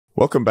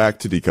Welcome back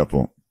to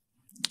Decouple.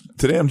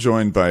 Today I'm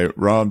joined by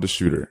Rob De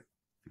Schutter.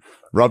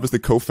 Rob is the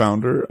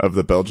co-founder of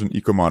the Belgian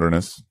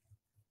Ecomodernists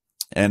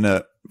and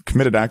a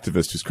committed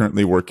activist who's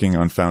currently working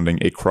on founding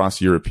a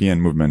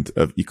cross-European movement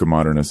of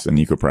ecomodernists and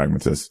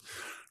eco-pragmatists.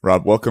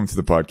 Rob, welcome to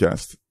the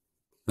podcast.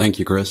 Thank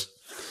you, Chris.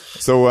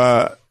 So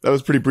that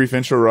was a pretty brief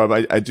intro, Rob.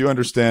 I do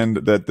understand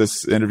that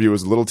this interview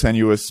was a little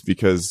tenuous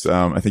because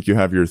I think you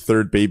have your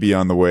third baby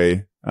on the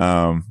way.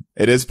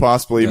 It is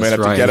possible you might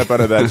have to get up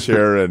out of that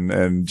chair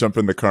and jump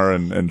in the car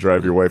and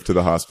drive your wife to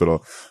the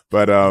hospital.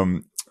 But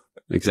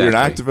exactly. You're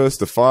an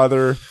activist, a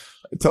father.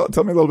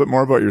 Tell me a little bit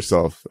more about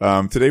yourself.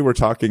 Today we're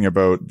talking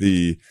about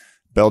the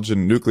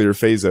Belgian nuclear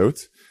phase out.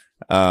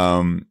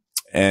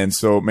 And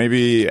so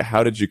maybe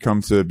how did you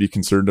come to be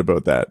concerned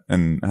about that?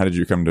 And how did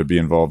you come to be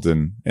involved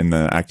in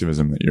the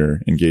activism that you're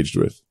engaged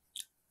with?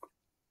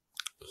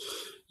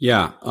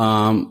 Yeah.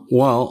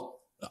 Well,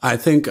 I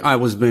think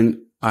I've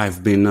been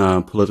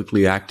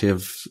politically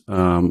active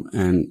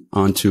and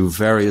onto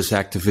various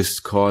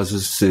activist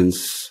causes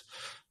since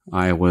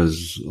I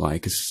was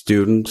like a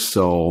student.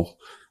 So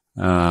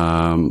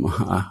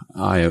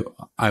I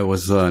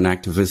was an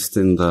activist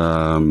in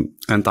the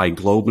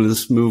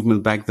anti-globalist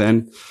movement back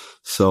then.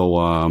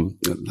 So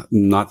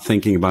not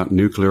thinking about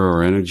nuclear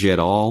or energy at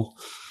all.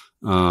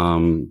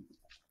 And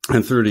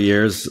through the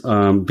years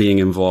being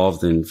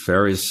involved in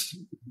various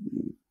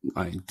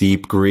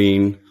deep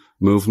green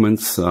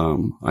movements,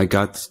 I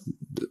got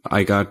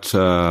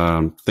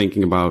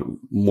thinking about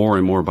more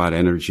and more about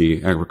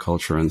energy,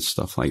 agriculture, and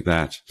stuff like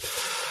that.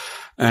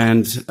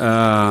 And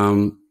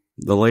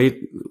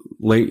lately,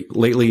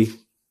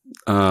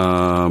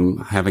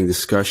 having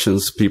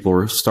discussions, people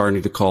were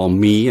starting to call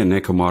me an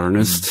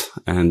ecomodernist,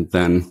 and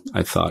then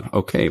I thought,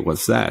 okay,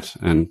 what's that?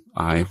 And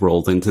I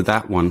rolled into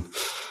that one,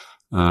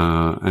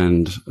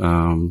 and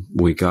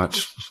we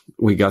got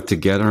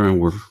together,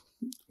 and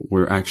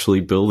we're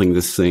actually building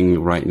this thing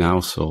right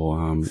now. So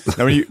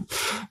now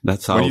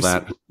that's how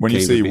when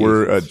you say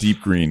we're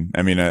deep green,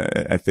 I mean,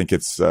 I think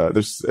it's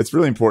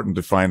really important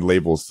to find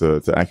labels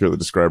to accurately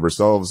describe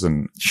ourselves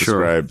and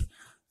describe.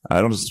 I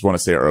don't just want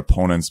to say our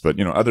opponents, but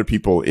other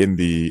people in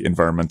the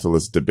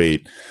environmentalist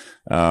debate.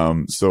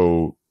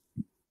 So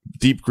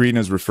deep green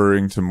is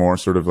referring to more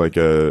sort of like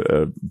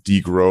a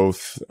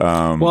degrowth.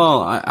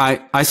 Well,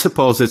 I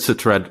suppose it's a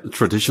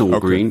traditional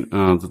green.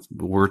 The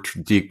word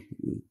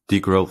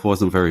degrowth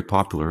wasn't very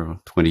popular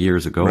 20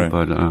 years ago, right.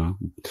 But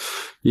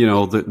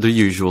the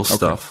usual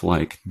stuff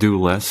like do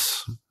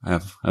less,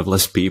 have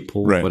less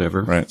people, right,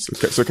 whatever. Right.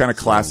 So kind of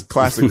classic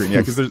green,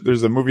 yeah. Because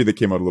there's a movie that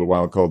came out a little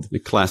while called the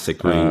classic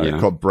green,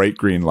 called Bright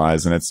Green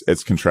Lies, and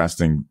it's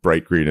contrasting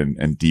bright green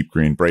and deep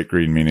green. Bright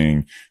green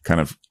meaning kind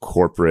of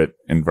corporate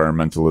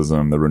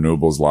environmentalism, the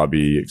renewables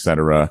lobby,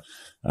 etc.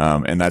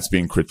 And that's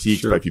being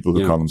critiqued by people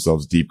who call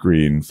themselves deep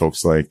green,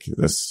 folks like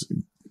this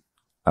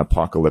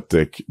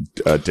apocalyptic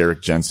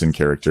Derek Jensen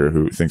character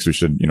who thinks we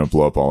should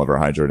blow up all of our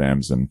hydro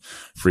dams and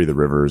free the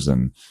rivers,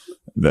 and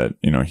that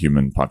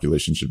human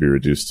population should be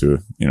reduced to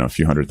a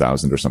few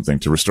 100,000 or something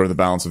to restore the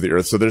balance of the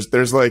earth. So there's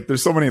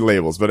so many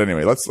labels, but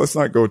anyway, let's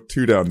not go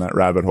too down that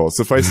rabbit hole.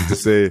 Suffice it to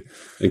say,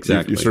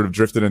 exactly, you sort of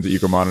drifted into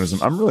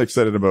ecomodernism. I'm really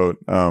excited about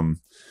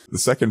the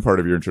second part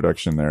of your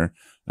introduction there,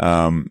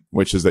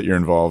 which is that you're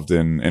involved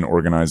in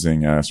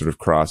organizing a sort of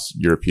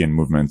cross-European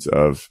movement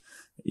of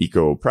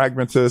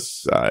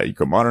eco-pragmatists,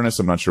 eco-modernists.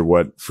 I'm not sure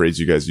what phrase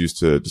you guys use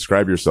to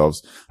describe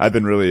yourselves. I've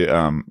been really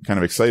kind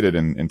of excited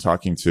in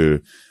talking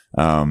to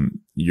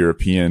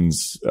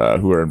Europeans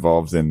who are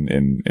involved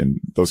in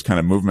those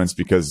kind of movements,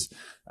 because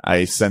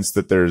I sense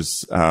that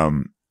there's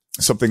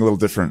something a little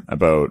different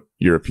about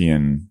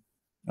European,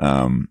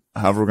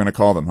 however we're going to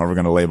call them, however we're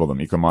going to label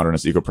them,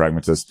 eco-modernists,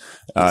 eco-pragmatists.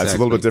 Exactly. It's a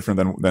little bit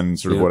different than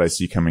sort of what I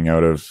see coming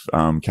out of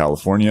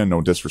California.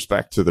 No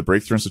disrespect to the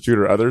Breakthrough Institute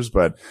or others,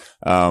 but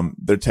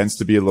there tends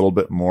to be a little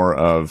bit more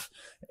of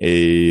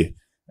a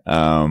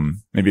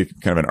maybe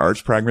kind of an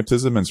arch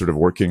pragmatism and sort of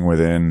working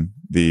within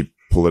the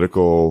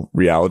political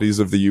realities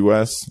of the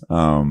U.S.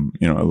 A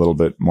little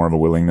bit more of a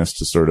willingness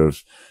to sort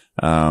of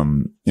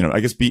I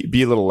guess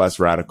be a little less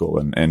radical,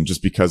 and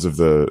just because of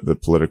the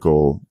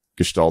political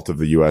gestalt of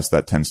the U.S.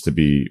 that tends to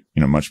be,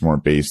 much more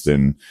based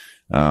in,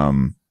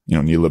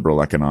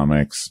 neoliberal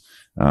economics,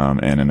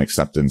 and an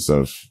acceptance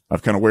of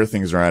kind of where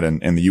things are at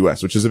in the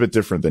U.S., which is a bit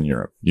different than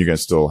Europe. You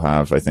guys still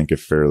have, I think, a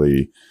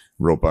fairly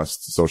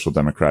robust social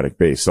democratic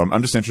base. So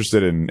I'm just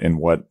interested in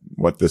what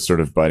this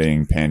sort of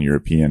budding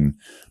pan-European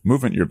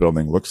movement you're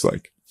building looks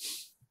like.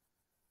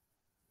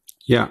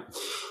 Yeah.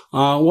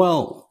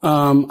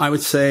 I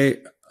would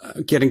say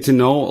getting to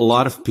know a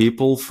lot of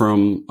people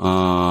from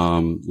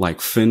like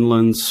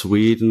Finland,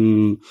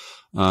 Sweden,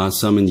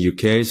 some in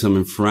UK, some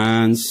in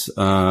France,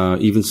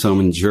 even some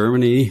in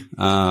Germany,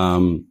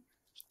 Belgium,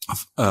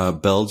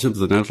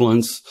 the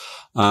Netherlands.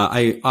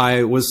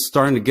 I was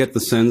starting to get the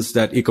sense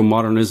that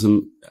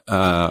ecomodernism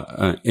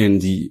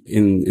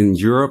in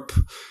Europe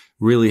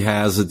really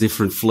has a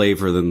different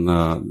flavor than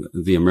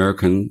the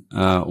American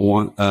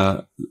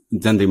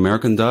than the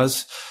American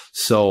does.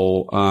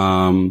 So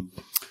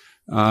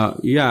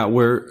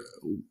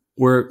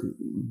we're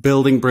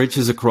building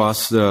bridges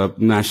across the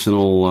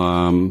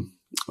national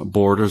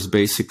borders,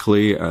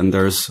 basically, and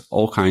there's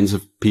all kinds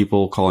of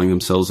people calling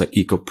themselves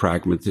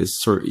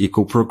eco-pragmatists or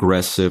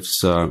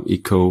eco-progressives,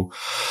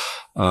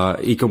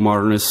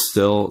 ecomodernists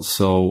still.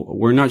 So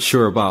we're not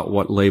sure about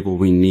what label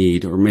we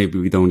need, or maybe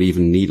we don't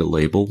even need a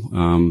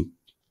label.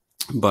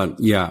 But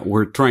yeah,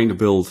 we're trying to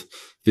build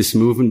this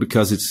movement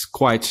because it's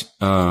quite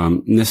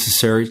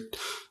necessary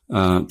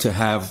to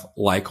have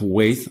like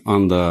weight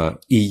on the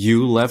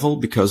EU level,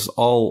 because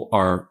all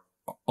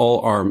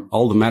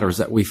the matters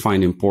that we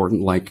find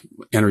important, like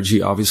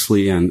energy,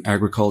 obviously, and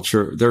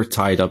agriculture, they're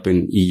tied up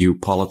in EU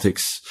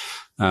politics.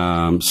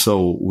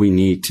 So we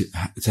need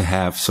to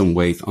have some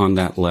weight on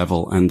that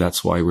level. And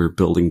that's why we're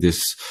building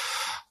this,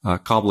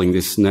 cobbling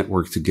this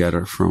network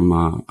together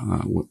from,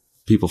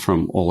 people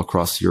from all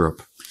across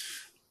Europe.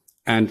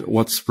 And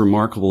what's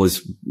remarkable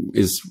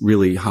is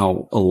really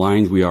how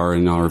aligned we are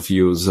in our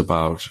views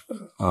about,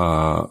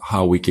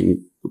 how we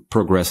can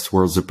progress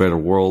towards a better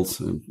world.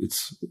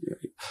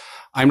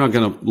 I'm not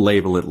going to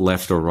label it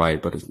left or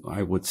right, but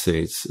I would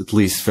say it's at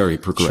least very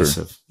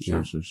progressive.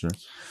 Sure.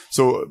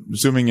 So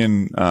zooming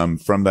in,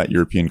 from that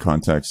European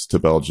context to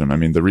Belgium, I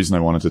mean, the reason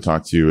I wanted to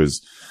talk to you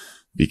is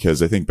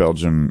because I think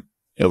Belgium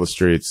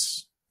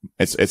illustrates,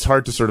 it's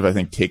hard to sort of, I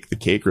think, take the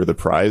cake or the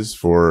prize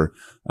for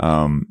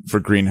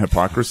green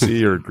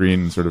hypocrisy or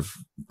green sort of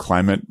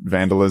climate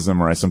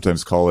vandalism, or I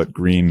sometimes call it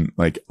green,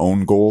 like,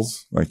 own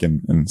goals, like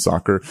in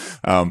soccer.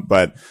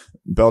 But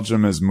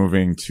Belgium is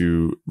moving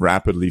to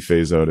rapidly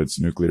phase out its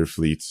nuclear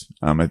fleet.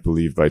 I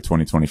believe by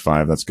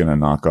 2025, that's going to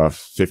knock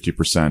off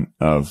 50%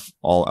 of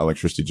all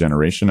electricity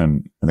generation,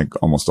 and I think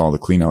almost all the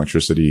clean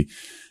electricity.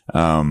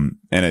 And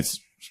it's,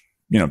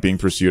 being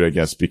pursued, I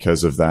guess,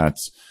 because of that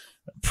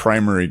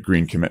primary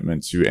green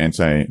commitment to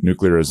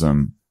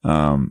anti-nuclearism.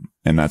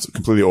 And that's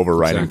completely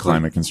overriding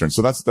climate concerns.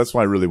 So that's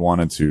why I really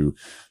wanted to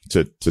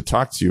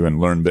talk to you and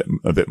learn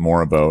a bit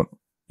more about,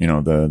 the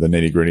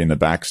nitty gritty and the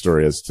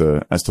backstory as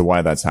to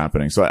why that's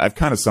happening. So I've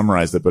kind of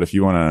summarized it, but if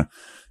you want to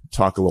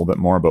talk a little bit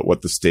more about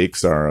what the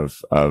stakes are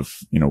of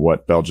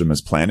what Belgium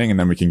is planning, and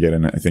then we can get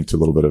in, I think, to a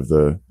little bit of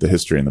the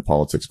history and the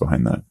politics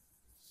behind that.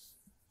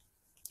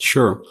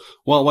 Sure.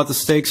 Well, what the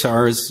stakes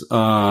are is, we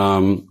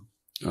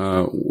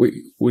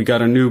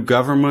got a new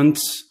government.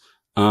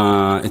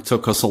 It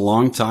took us a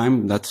long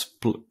time. That's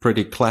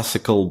pretty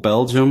classical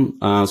Belgium.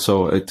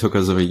 So it took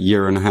us a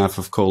year and a half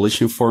of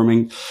coalition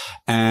forming.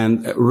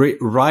 And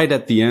right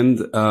at the end,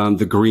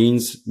 the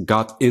Greens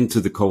got into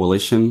the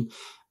coalition,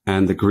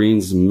 and the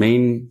Greens'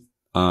 main,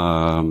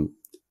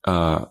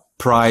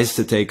 prize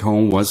to take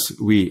home was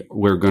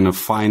we're going to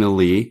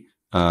finally,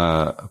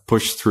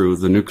 push through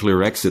the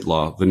nuclear exit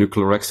law. The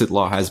nuclear exit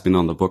law has been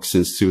on the books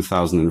since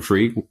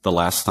 2003, the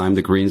last time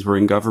the Greens were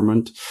in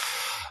government.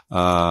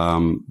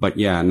 But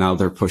yeah, now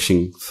they're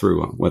pushing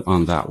through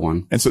on that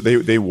one. And so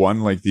they won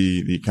like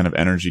the kind of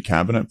energy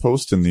cabinet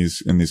post in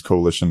these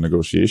coalition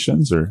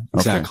negotiations, or? Okay.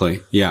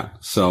 Exactly. Yeah.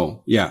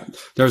 So yeah,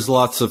 there's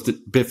lots of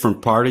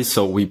different parties.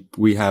 So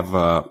we have,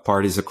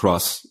 parties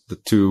across the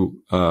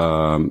two,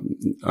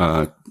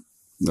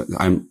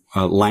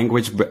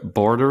 language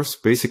borders,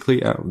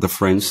 basically, the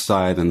French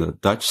side and the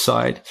Dutch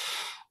side.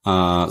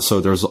 So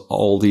there's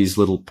all these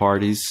little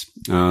parties,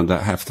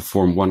 that have to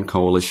form one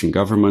coalition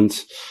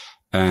government.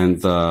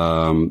 And,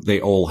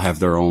 they all have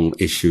their own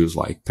issues,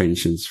 like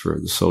pensions for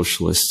the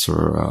socialists,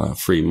 or,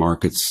 free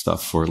market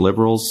stuff for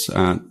liberals.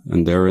 And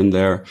they're in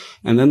there.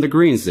 And then the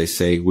Greens, they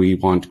say, we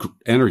want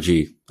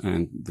energy,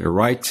 and they're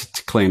right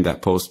to claim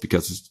that post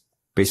because it's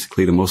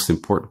basically the most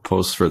important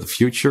post for the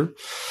future.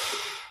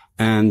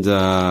 And,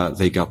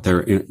 they got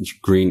their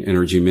green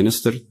energy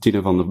minister,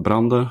 Tine van der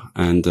Brande,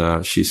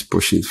 and, she's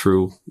pushing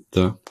through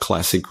the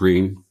classic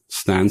green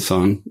stance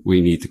on we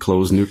need to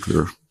close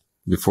nuclear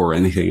before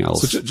anything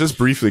else. So just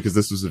briefly, because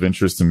this was of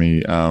interest to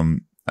me,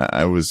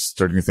 I was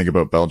starting to think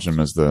about Belgium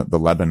as the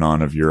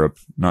Lebanon of Europe,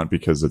 not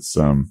because it's,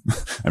 I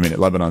mean,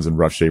 Lebanon's in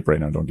rough shape right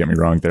now, don't get me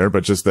wrong there,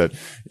 but just that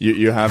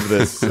you have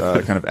this,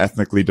 kind of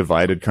ethnically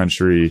divided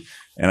country.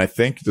 And I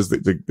think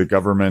the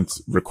government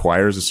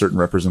requires a certain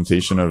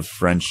representation of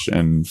French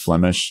and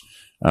Flemish,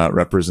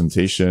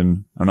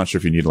 representation. I'm not sure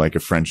if you need like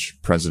a French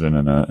president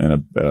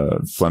and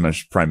a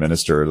Flemish prime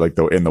minister, like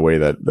in the way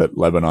that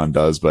Lebanon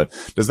does. But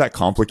does that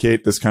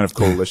complicate this kind of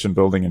coalition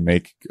building and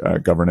make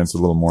governance a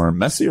little more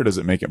messy, or does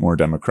it make it more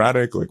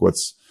democratic? Like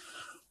what's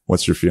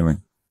your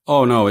feeling?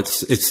 Oh no,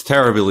 it's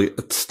terribly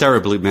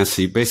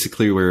messy.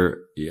 Basically, we're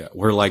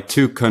like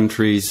two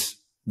countries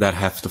that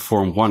have to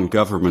form one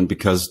government,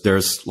 because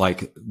there's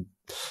like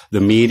the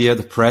media,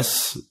 the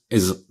press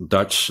is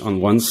Dutch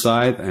on one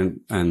side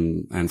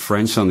and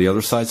French on the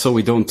other side. So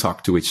we don't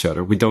talk to each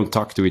other. We don't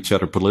talk to each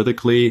other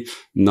politically,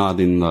 not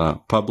in the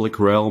public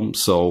realm.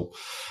 So,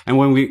 and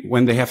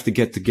when they have to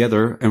get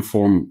together and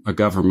form a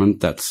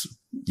government, that's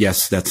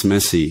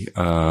messy,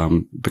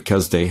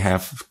 because they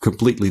have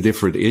completely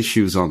different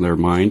issues on their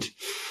mind,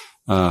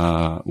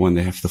 when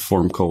they have to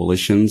form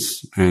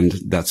coalitions. And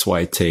that's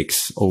why it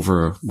takes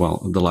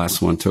the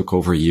last one took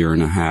over a year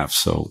and a half.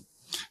 So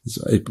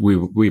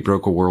We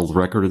broke a world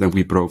record, and then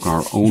we broke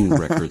our own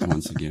record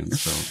once again.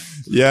 So.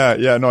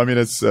 Yeah. No, I mean,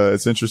 it's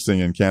interesting.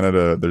 In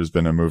Canada, there's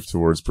been a move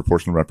towards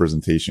proportional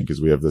representation because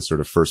we have this sort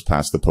of first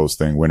past the post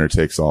thing, winner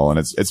takes all. And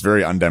it's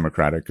very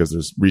undemocratic because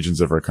there's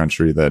regions of our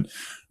country that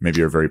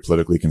maybe are very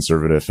politically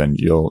conservative, and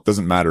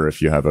doesn't matter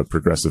if you have a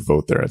progressive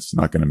vote there. It's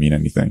not going to mean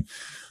anything.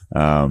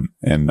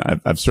 And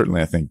I'm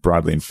certainly, I think,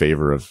 broadly in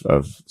favor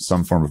of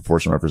some form of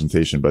proportional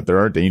representation, but there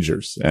are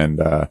dangers.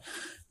 And,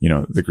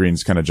 the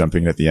Greens kind of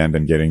jumping at the end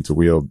and getting to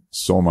wield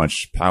so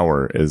much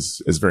power is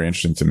very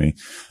interesting to me.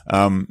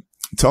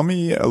 Tell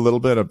me a little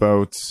bit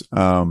about,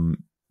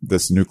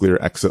 this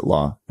nuclear exit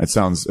law. It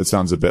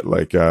sounds a bit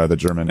like, the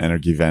German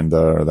Energiewende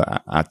or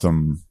the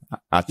Atom.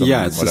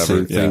 Yeah, it's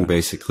whatever. The same thing,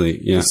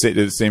 basically. Yeah.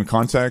 The same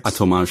context?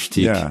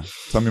 Atomausstieg. Yeah.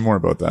 Tell me more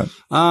about that.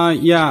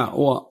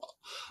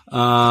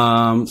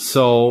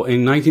 So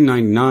in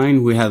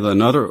 1999,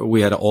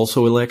 we had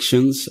also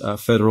elections,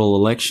 federal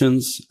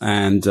elections.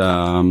 And,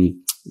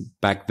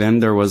 back then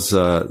there was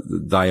a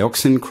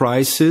dioxin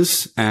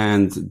crisis,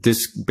 and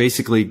this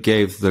basically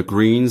gave the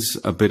Greens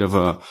a bit of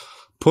a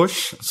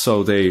push.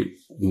 So they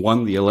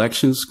won the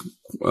elections,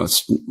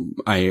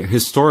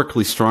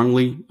 historically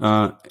strongly,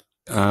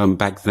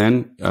 back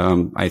then.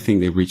 I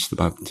think they reached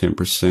about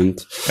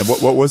 10%. And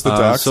what was the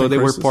dioxin so they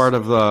crisis? were part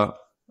of the,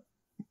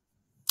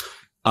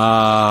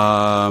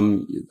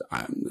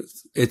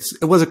 it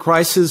was a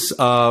crisis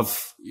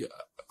of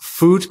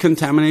food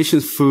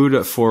contaminations,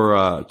 food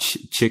for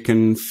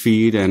chicken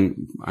feed,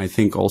 and I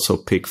think also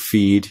pig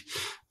feed.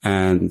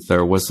 And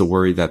there was the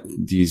worry that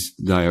these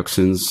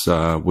dioxins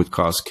would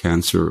cause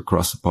cancer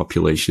across the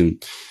population.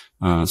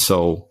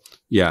 So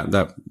yeah,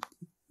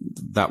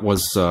 that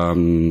was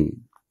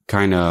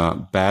kind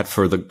of bad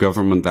for the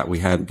government that we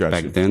had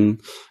back then.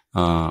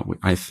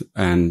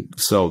 And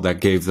so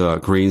that gave the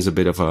Greens a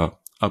bit of a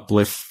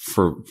uplift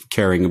for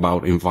caring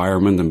about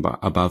environment and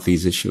about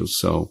these issues.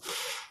 So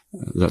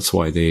that's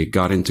why they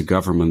got into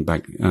government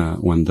back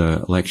when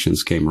the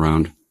elections came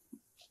around.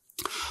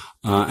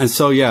 And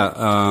so,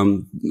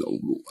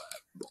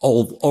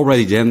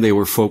 already then they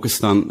were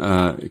focused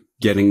on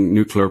getting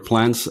nuclear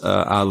plants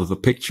out of the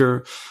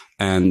picture,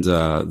 and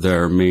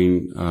their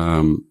main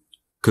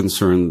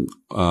concern,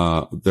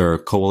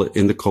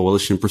 in the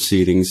coalition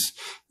proceedings,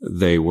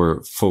 they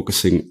were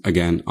focusing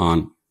again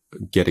on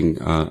getting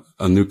a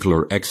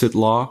nuclear exit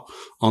law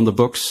on the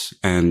books,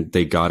 and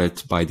they got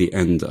it by the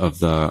end of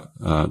the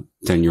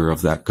tenure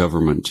of that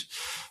government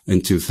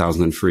in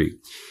 2003.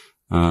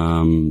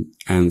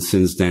 And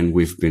since then,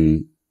 we've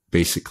been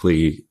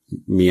basically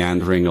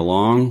meandering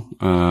along,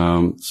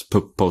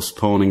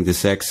 postponing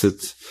this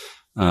exit,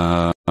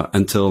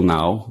 until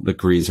now. The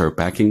Greens are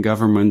back in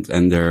government,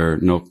 and they're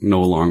no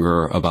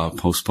longer about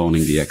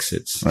postponing the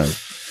exits. Right.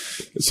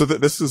 So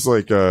this is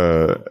like,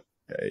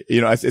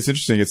 it's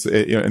interesting. It's,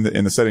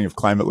 in the setting of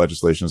climate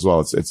legislation as well,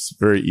 it's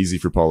very easy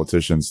for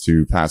politicians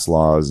to pass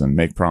laws and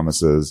make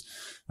promises,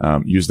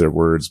 use their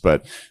words.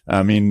 But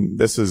I mean,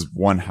 this is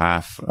one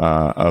half,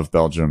 of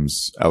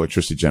Belgium's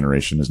electricity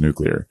generation is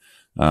nuclear.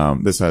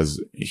 This has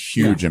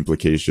huge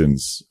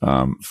implications,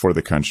 for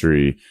the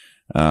country,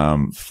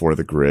 for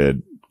the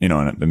grid,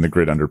 and the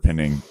grid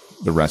underpinning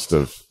the rest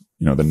of,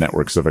 the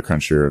networks of a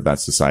country or of that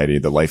society,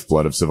 the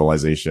lifeblood of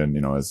civilization,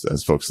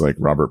 as folks like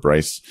Robert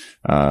Bryce,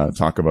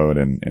 talk about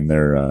in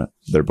their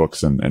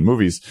books and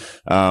movies.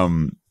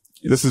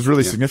 This is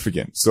really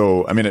significant.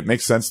 So, I mean, it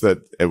makes sense that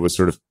it was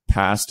sort of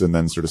passed and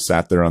then sort of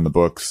sat there on the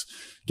books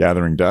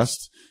gathering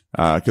dust,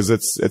 cause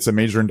it's a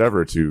major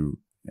endeavor to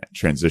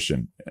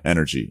transition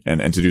energy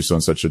and to do so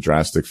in such a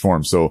drastic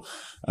form. So,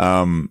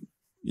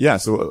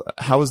 so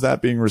how is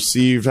that being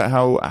received?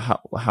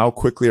 How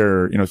quickly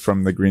are,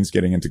 from the Greens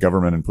getting into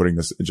government and putting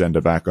this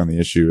agenda back on the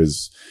issue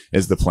is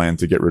the plan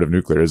to get rid of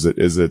nuclear? Is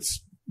it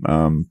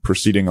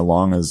proceeding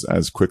along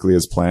as quickly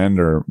as planned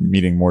or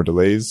meeting more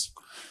delays?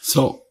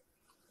 So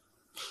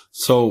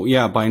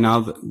yeah, by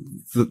now,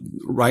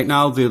 right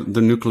now,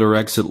 the nuclear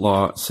exit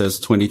law says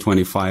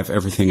 2025,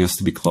 everything has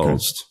to be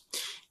closed.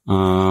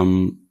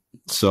 Okay.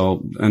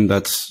 And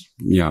that's,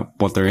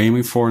 what they're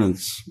aiming for. And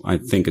I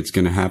think it's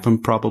going to happen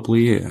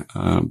probably,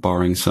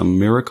 barring some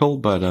miracle.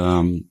 But,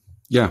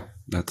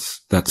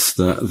 that's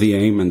the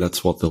aim, and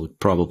that's what they'll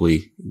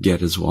probably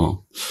get as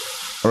well.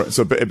 All right.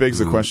 So it begs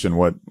the question,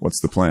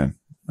 what's the plan?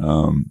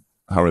 How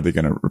are they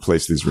going to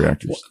replace these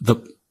reactors?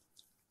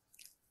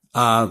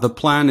 The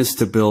plan is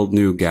to build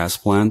new gas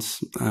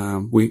plants.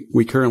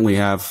 We currently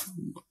have,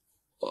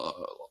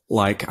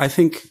 I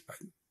think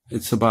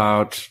it's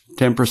about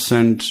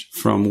 10%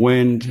 from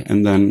wind,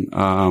 and then,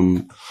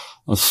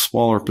 a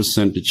smaller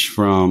percentage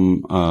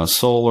from,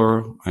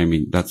 solar. I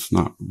mean, that's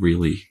not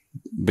really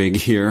big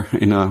here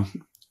in a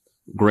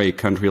great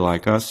country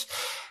like us.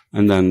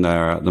 And then,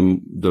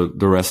 the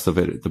rest of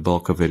it, the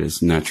bulk of it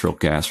is natural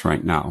gas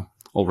right now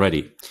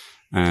already.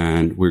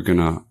 And we're going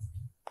to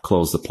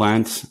close the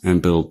plants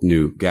and build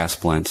new gas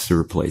plants to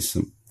replace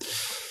them.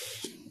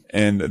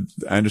 And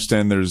I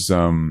understand there's,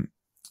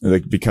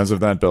 because of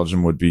that,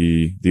 Belgium would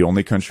be the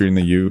only country in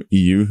the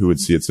EU who would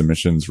see its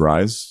emissions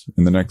rise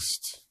in the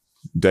next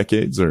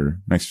decades or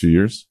next few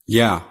years?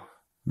 Yeah.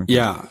 Okay.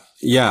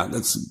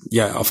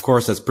 Yeah. Of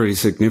course, that's pretty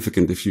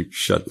significant. If you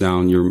shut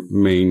down your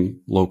main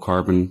low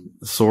carbon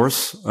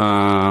source,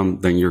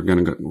 then you're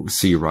going to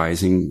see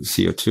rising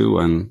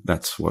CO2, and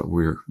that's what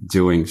we're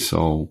doing.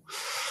 So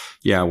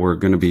yeah, we're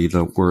going to be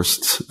the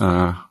worst,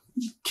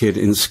 kid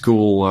in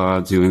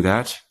school, doing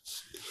that.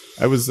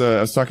 I was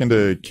talking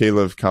to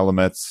Caleb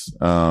Kalametz,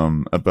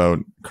 about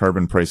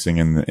carbon pricing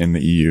in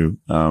the EU,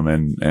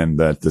 and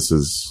that this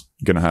is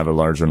going to have a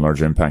larger and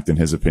larger impact, in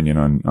his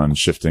opinion, on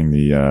shifting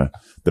the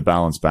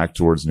balance back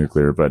towards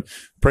nuclear. But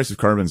the price of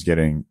carbon is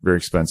getting very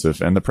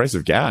expensive, and the price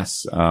of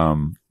gas,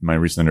 my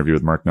recent interview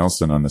with Mark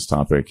Nelson on this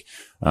topic,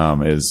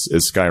 is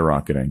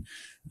skyrocketing.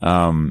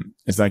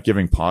 Is that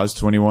giving pause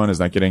to anyone? Is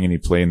that getting any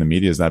play in the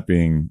media? Is that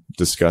being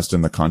discussed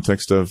in the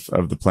context of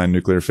the planned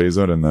nuclear phase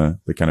out and the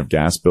kind of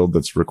gas build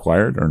that's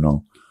required, or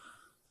no?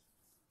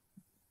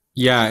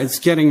 Yeah, it's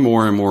getting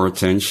more and more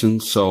attention.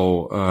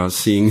 So,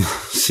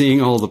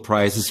 seeing all the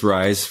prices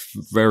rise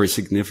very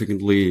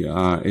significantly,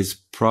 is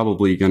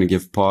probably going to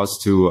give pause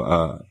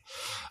to,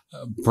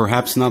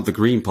 perhaps not the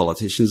green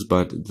politicians,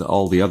 but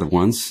all the other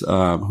ones,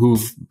 who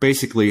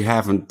basically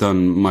haven't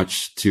done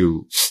much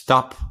to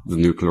stop the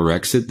nuclear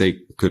exit. They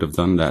could have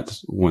done that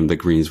when the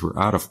Greens were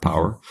out of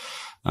power,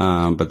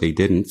 but they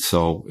didn't.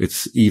 So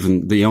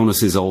the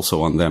onus is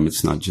also on them.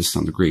 It's not just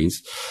on the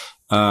Greens.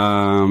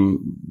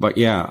 But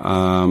yeah,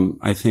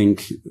 I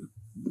think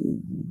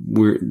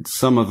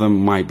some of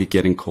them might be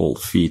getting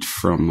cold feet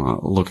from,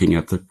 looking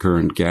at the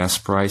current gas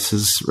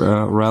prices,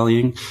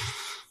 rallying.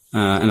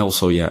 And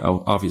also, yeah,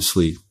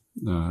 obviously,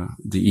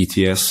 the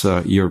ETS,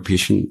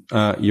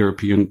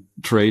 European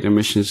trade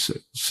emissions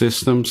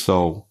system.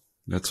 So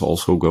that's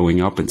also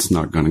going up. It's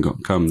not going to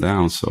come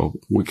down. So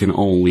we can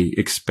only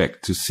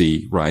expect to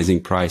see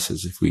rising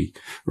prices if we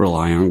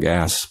rely on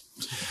gas.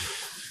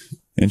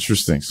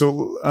 Interesting.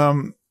 So,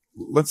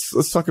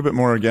 let's talk a bit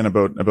more again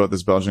about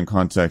this Belgian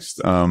context.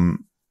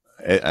 In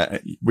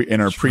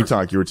our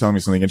pre-talk, you were telling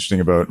me something interesting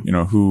about,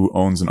 who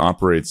owns and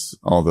operates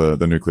all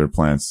the nuclear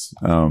plants.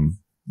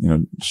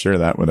 Share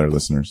that with our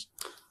listeners.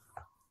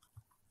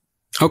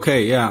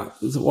 Okay. Yeah.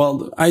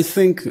 Well, I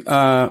think,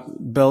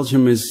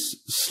 Belgium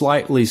is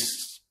slightly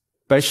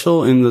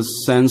special in the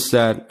sense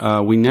that,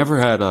 we never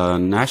had a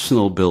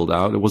national build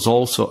out. It was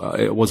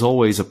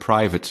always a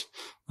private,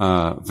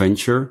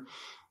 venture.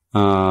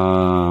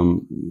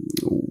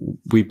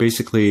 We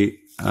basically,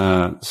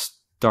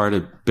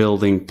 started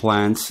building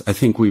plants. I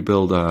think we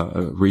built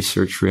a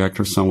research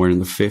reactor somewhere in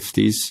the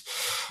 50s.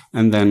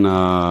 And then,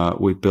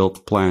 we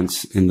built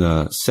plants in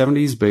the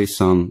 70s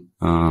based on,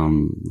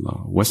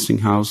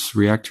 Westinghouse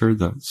reactor,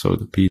 the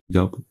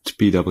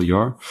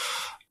PWR.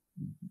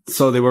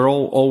 So they were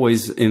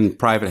always in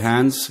private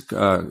hands,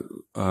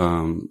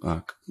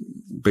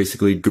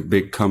 basically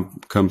big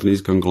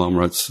companies,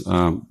 conglomerates,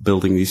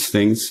 building these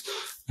things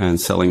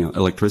and selling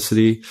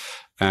electricity.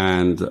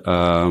 And,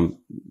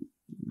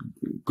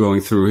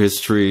 going through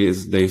history,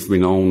 they've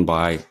been owned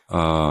by,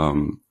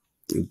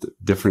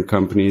 different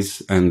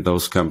companies, and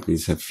those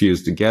companies have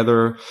fused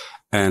together.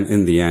 And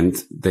in the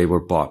end, they were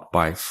bought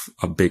by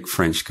a big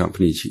French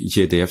company,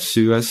 GDF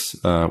Suez,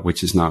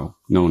 which is now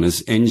known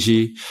as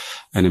Engie.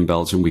 And in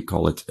Belgium, we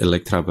call it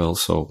Electrabel.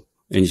 So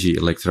Engie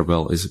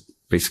Electrabel is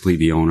basically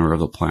the owner of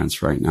the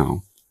plants right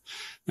now.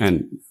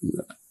 And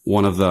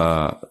one of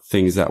the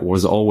things that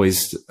was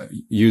always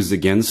used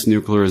against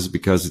nuclear is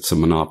because it's a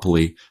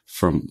monopoly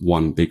from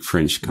one big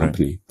French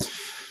company, right,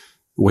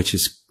 which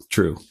is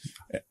true.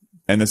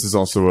 And this is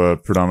also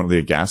predominantly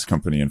a gas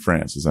company in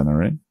France. Is that not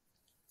right?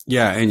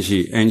 Yeah,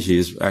 Engie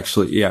is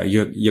actually, yeah,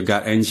 you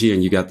got Engie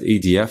and you got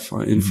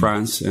EDF in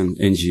France, and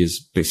Engie is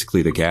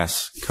basically the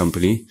gas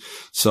company.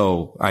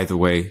 So either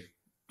way,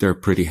 they're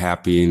pretty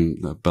happy in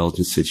the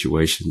Belgian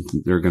situation.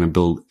 They're going to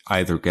build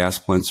either gas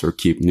plants or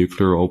keep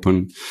nuclear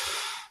open.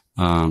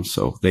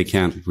 So they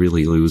can't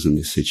really lose in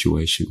this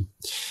situation.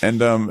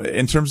 And,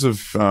 in terms of,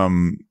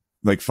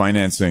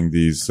 financing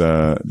these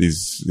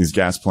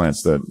gas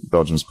plants that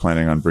Belgium's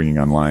planning on bringing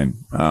online,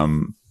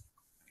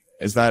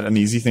 is that an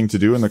easy thing to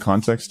do in the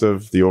context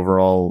of the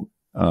overall,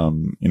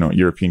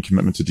 European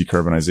commitment to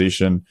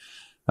decarbonization?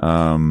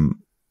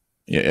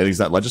 Is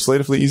that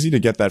legislatively easy to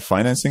get that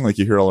financing? Like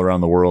you hear all around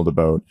the world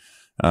about,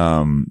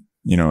 a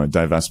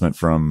divestment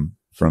from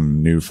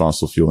new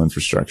fossil fuel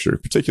infrastructure,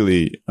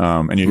 particularly,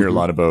 and you hear a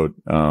lot about,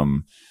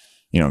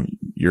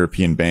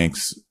 European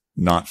banks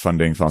not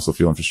funding fossil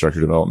fuel infrastructure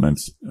development,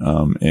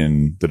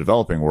 in the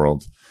developing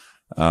world.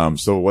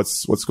 So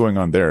what's going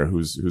on there?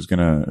 Who's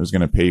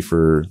gonna pay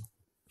for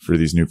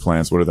these new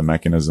plants? What are the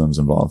mechanisms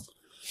involved?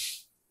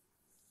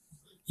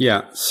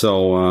 Yeah.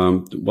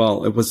 So,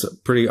 it was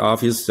pretty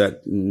obvious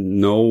that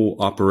no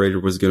operator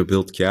was going to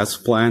build gas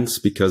plants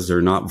because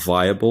they're not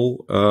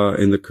viable,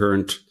 in the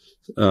current,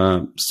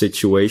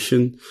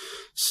 situation.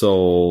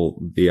 So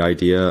the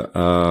idea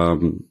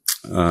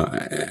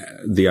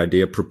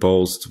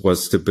proposed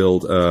was to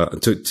build,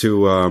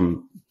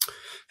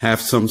 have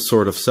some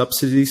sort of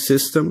subsidy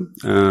system.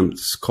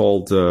 It's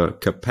called the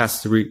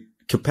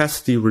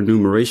capacity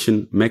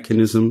remuneration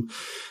mechanism,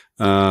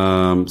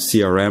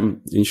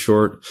 CRM in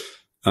short.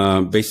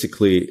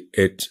 Basically,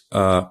 it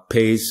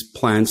pays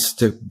plants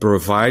to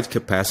provide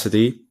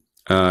capacity,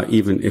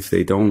 even if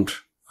they don't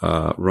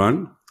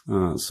run.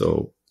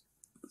 So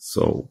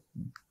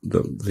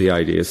the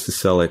idea is to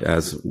sell it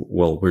as,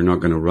 well, we're not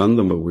going to run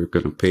them, but we're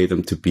going to pay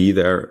them to be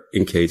there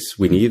in case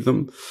we need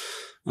them.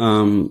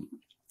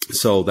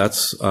 So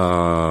that's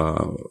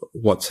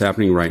what's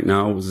happening right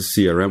now. The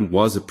CRM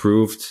was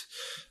approved.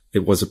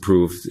 It was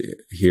approved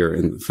here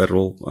in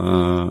federal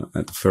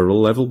at the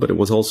federal level, but it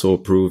was also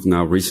approved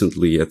now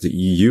recently at the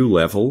EU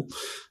level.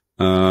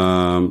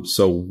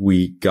 So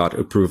we got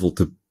approval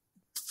to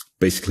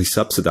basically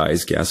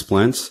subsidize gas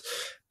plants.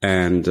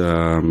 And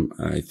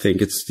I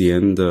think it's the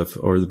end of,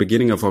 or the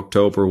beginning of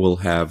October, we'll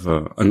have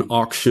an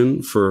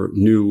auction for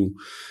new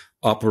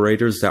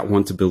operators that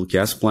want to build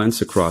gas plants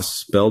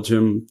across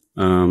Belgium,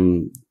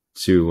 to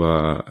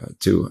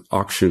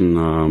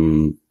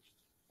auction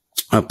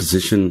a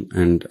position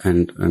and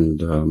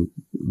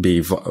be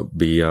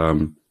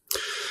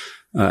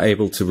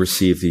able to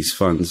receive these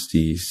funds,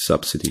 these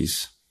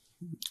subsidies.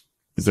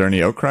 Is there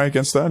any outcry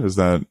against that? Is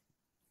that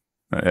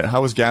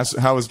how is gas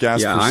Yeah,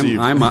 perceived?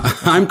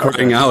 I'm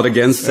crying out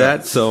against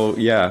that. So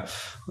yeah,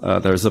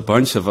 there's a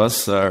bunch of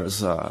us.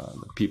 There's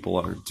people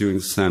are doing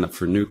stand up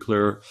for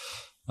nuclear.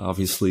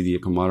 Obviously, the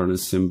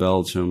Ecomodernists in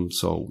Belgium.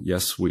 So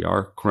yes, we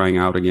are crying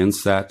out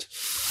against that.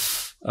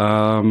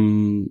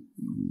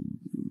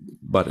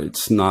 But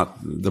it's not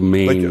the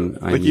main.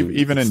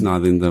 It's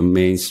not in the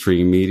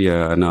mainstream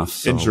media enough.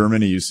 So. In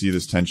Germany, you see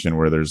this tension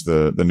where there's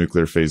the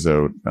nuclear phase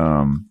out.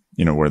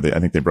 Where I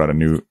think they brought a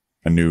new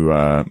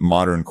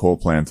modern coal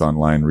plant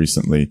online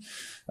recently.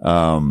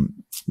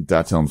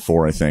 Datteln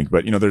 4, I think.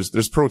 But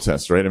there's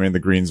protests, right? I mean, the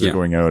Greens are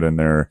going out and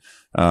they're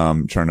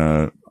trying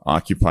to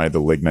occupy the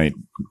lignite,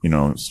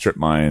 strip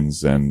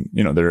mines, and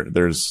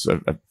there's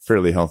a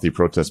fairly healthy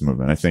protest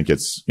movement. I think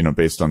it's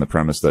based on the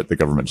premise that the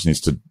government just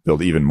needs to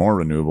build even more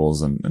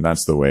renewables, and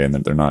that's the way, and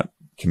that they're not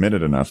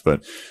committed enough.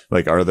 But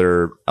are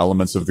there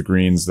elements of the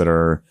Greens that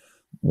are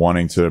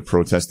wanting to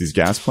protest these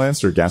gas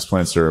plants, or gas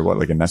plants are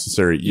like a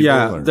necessary evil?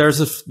 Yeah, there's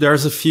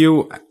a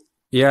few.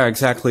 Yeah,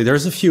 exactly.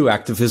 There's a few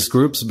activist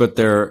groups, but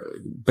they're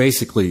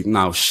basically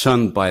now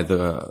shunned by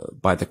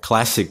the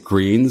classic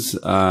Greens,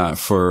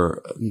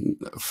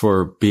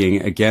 for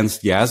being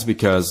against gas,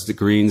 because the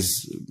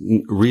Greens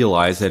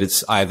realize that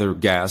it's either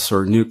gas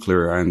or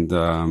nuclear. And,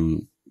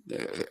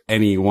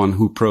 anyone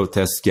who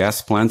protests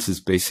gas plants is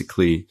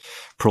basically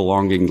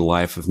prolonging the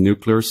life of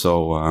nuclear.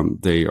 So,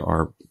 they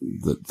are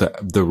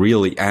the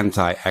really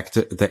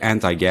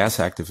anti-gas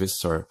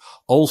activists are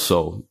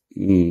also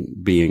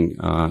being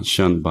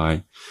shunned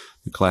by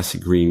the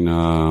classic Green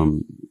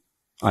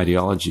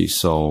ideology.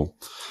 So,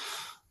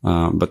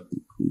 but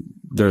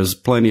there's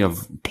plenty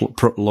of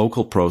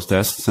local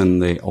protests,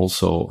 and they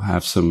also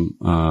have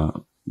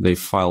they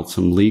filed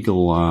some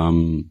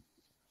legal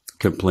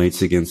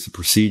complaints against the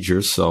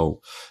procedures.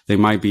 So they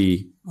might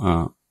be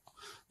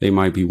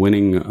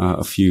winning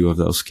a few of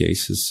those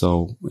cases.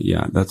 So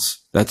yeah, that's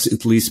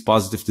at least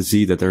positive to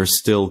see that there are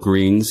still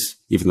Greens,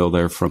 even though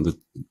they're from the,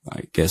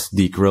 I guess,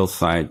 degrowth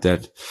side,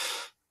 that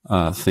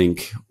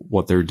think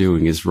what they're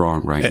doing is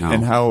wrong right now.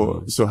 And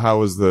how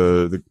is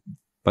the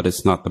but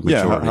it's not the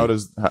majority.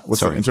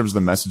 Yeah, in terms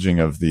of the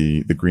messaging of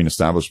the Green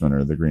establishment,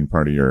 or the Green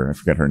Party, or I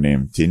forget her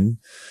name, Tine.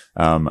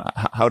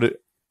 How did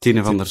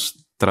Tine van der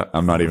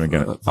I'm not even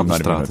going to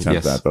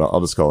attempt that, but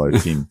I'll just call her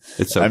Tine.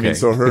 It's okay. I mean,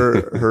 so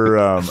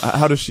her,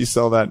 how does she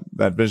sell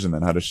that vision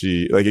then? How does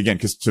she, again,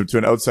 cause to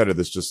an outsider,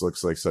 this just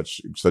looks like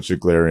such a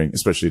glaring,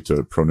 especially to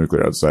a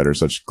pro-nuclear outsider,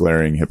 such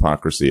glaring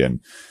hypocrisy. And,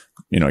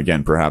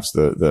 again, perhaps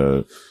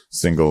the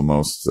single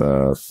most,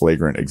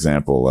 flagrant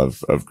example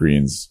of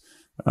Greens,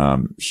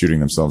 shooting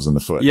themselves in the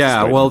foot.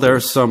 Yeah. Well,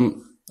 there's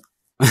some.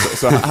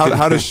 So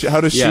how does she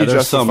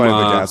justify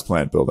the gas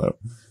plant build out?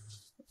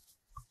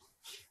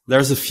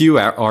 There's a few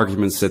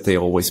arguments that they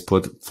always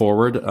put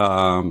forward,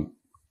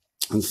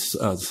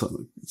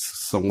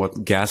 somewhat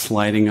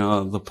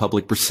gaslighting the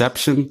public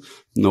perception.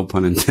 No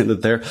pun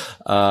intended there.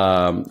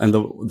 And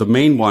the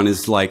main one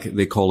is, like,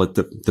 they call it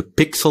the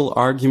pixel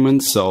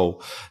argument.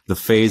 So the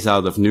phase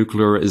out of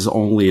nuclear is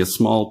only a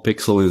small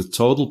pixel in the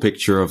total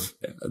picture of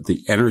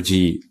the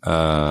energy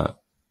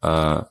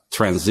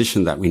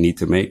transition that we need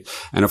to make.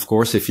 And of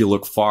course, if you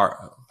look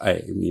far,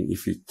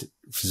 if you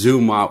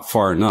zoom out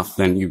far enough,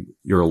 then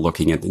you're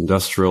looking at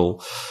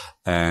industrial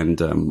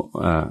and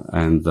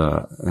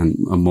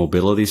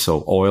mobility,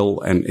 so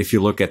oil. And if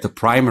you look at the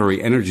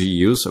primary energy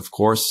use, of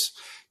course,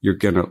 you're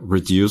going to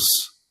reduce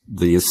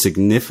the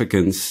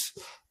significance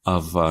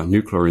of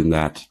nuclear in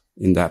that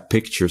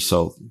picture.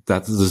 So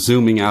that the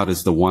zooming out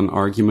is the one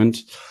argument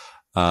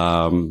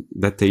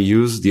that they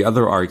use. The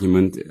other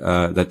argument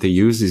that they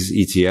use is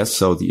ETS,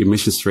 so the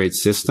emissions trade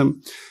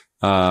system.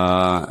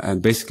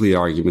 And basically the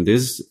argument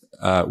is,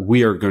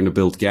 we are going to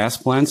build gas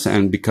plants,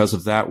 and because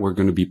of that, we're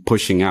going to be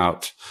pushing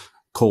out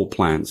coal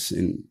plants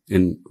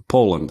in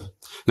Poland.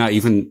 Now,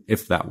 even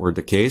if that were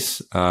the case,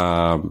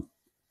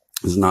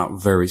 is not a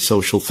very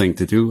social thing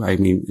to do. I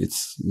mean,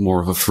 it's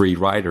more of a free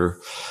rider,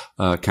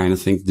 kind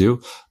of thing to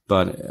do.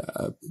 But,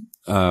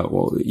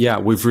 well, yeah,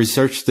 we've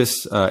researched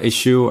this,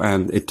 issue,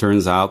 and it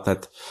turns out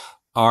that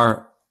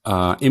our,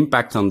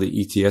 impact on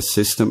the ETS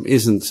system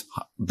isn't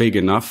big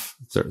enough.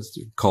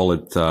 Call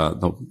it,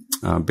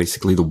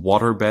 basically the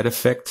waterbed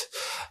effect.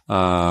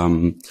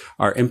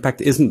 Our impact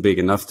isn't big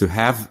enough to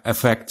have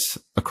effects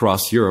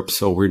across Europe.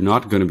 So we're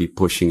not going to be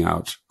pushing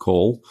out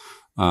coal.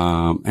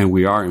 And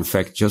we are in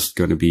fact just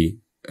going to be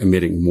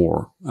emitting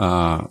more,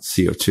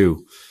 CO2.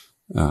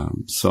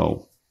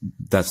 So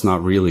that's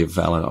not really a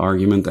valid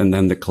argument. And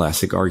then the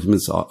classic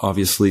arguments,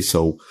 obviously.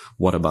 So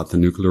what about the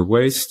nuclear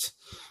waste?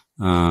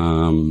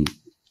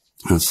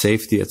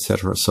 Safety,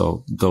 etc.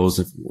 So those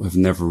have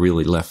never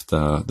really left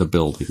the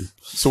building.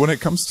 So when it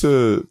comes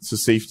to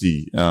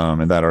safety,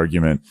 and that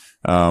argument,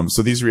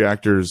 so these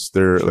reactors,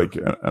 they're like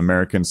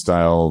American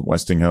style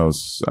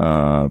Westinghouse,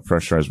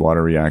 pressurized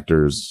water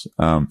reactors.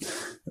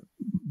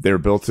 They're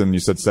built in, you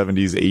said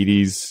 70s,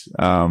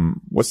 80s.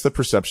 What's the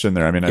perception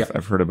there? I mean,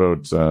 I've heard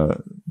about,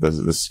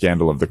 the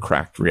scandal of the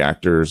cracked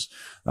reactors.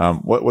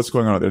 What's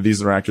going on? Are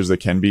these reactors that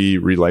can be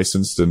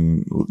relicensed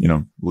and, you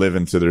know, live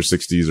into their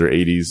 60s or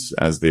 80s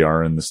as they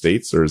are in the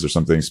States? Or is there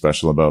something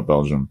special about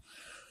Belgium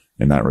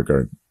in that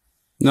regard?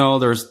 No,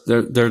 they're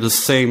the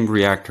same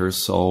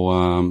reactors.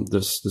 So,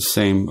 there's the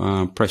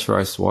same,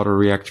 pressurized water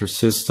reactor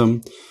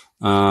system.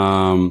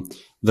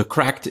 The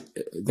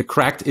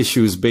cracked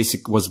issue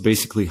was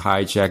basically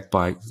hijacked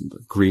by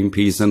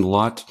Greenpeace and a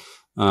lot.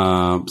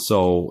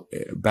 So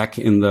back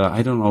in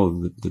I don't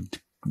know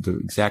the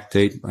exact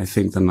date, I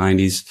think the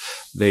 90s,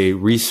 they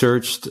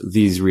researched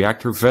these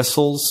reactor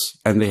vessels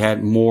and they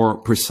had more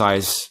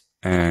precise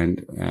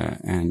and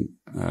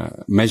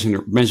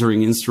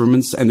measuring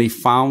instruments, and they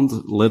found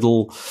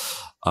little,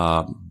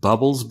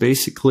 bubbles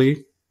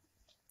basically.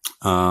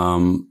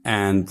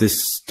 And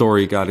this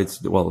story got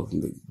its, well,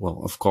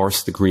 of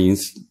course, the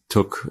Greens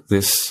took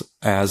this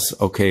as,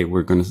 okay,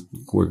 we're going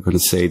to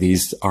say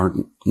these are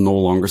no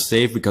longer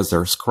safe because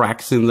there's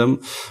cracks in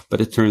them.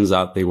 But it turns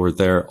out they were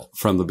there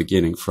from the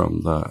beginning,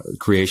 from the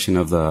creation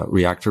of the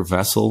reactor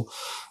vessel.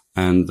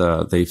 And,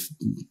 they've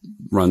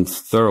run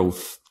thorough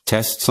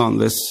tests on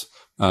this,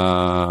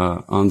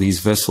 on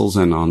these vessels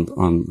and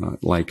on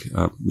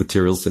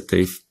materials that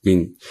they've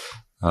been,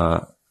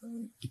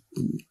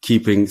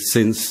 keeping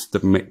since the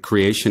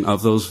creation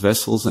of those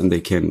vessels, and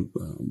they can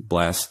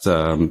blast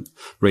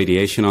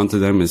radiation onto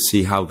them and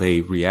see how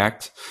they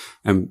react.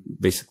 And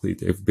basically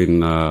they've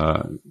been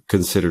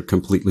considered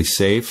completely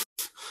safe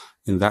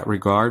in that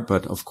regard.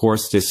 But of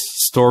course, this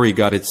story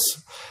got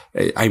its,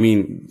 I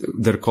mean,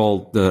 they're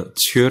called the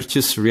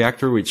Scheurtjes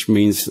reactor, which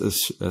means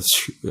a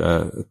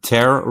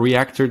tear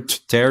reactor,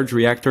 teared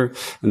reactor.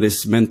 And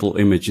this mental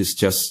image is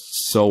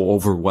just so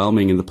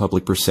overwhelming in the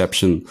public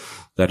perception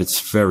that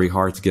it's very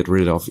hard to get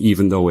rid of,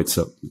 even though it's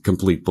a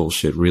complete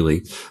bullshit,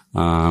 really.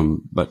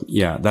 But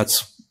yeah,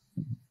 that's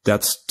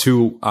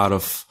 2 out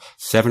of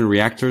 7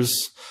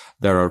 reactors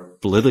that are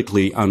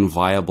politically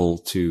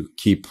unviable to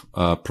keep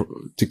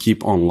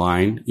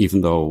online,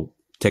 even though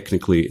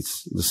technically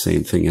it's the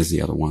same thing as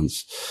the other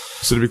ones.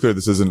 So to be clear,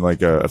 this isn't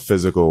like a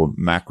physical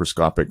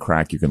macroscopic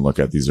crack you can look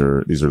at. These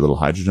are little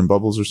hydrogen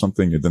bubbles or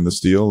something within the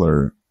steel,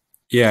 or?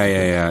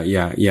 Yeah.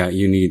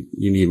 You need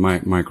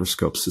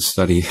microscopes to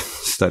study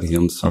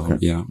them. So, okay.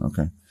 Yeah.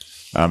 Okay.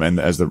 And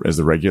as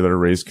the regulator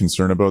raised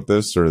concern about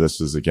this, or this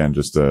is again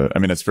just I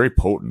mean, it's very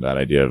potent, that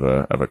idea of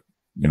a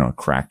a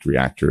cracked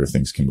reactor.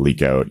 Things can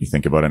leak out. You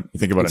think about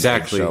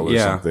exactly, an eggshell or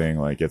something,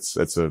 like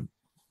it's a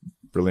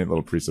brilliant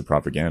little piece of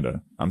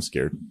propaganda. I'm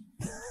scared.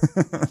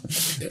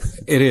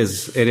 It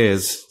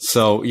is.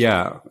 So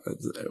yeah,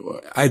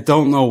 I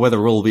don't know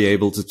whether we'll be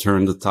able to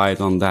turn the tide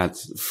on that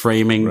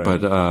framing, right.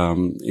 But,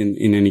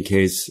 in any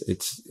case,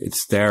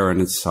 it's there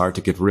and it's hard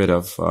to get rid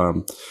of.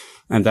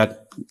 And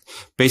that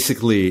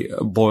basically,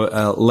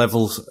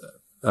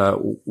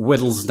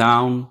 whittles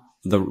down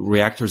the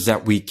reactors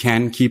that we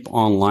can keep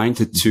online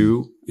to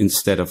 2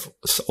 instead of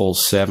all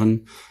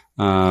 7.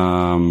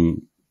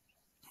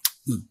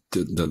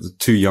 The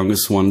 2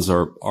 youngest ones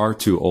are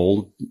too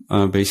old,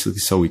 basically,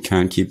 so we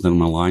can't keep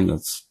them online.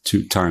 That's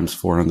 2 times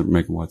 400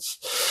 megawatts.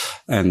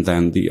 And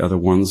then the other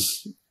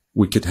ones,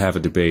 we could have a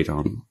debate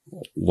on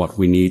what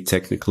we need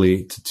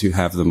technically to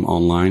have them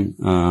online,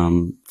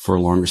 for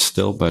longer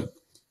still. But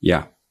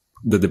yeah,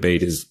 the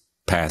debate is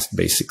past,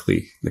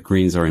 basically. The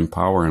Greens are in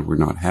power and we're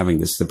not having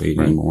this debate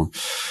anymore.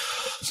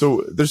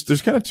 So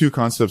there's kind of 2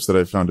 concepts that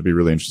I found to be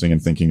really interesting in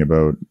thinking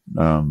about,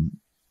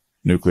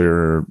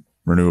 nuclear,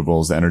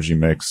 renewables, energy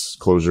mix,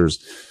 closures.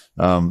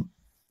 And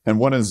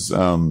one is,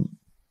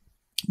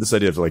 this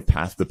idea of like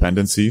path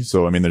dependency.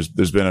 So, I mean,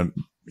 there's been a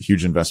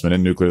huge investment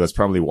in nuclear. That's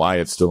probably why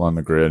it's still on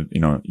the grid,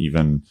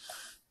 even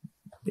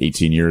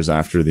 18 years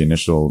after the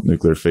initial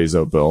nuclear phase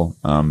out bill.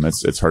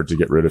 It's hard to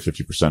get rid of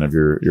 50% of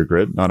your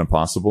grid. Not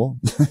impossible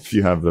if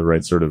you have the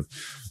right sort of,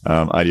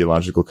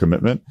 ideological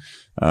commitment,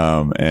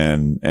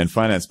 and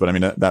finance. But I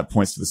mean, that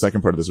points to the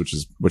second part of this,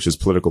 which is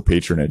political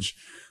patronage.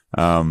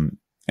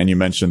 and you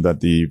mentioned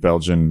that the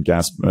Belgian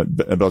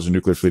Belgian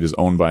nuclear fleet is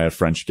owned by a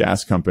French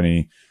gas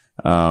company.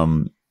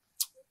 In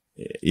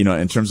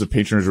terms of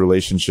patronage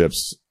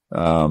relationships,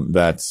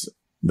 that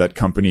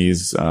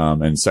companies,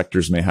 and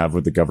sectors may have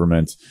with the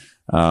government,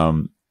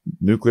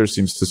 nuclear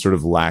seems to sort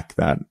of lack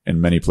that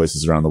in many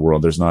places around the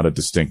world. There's not a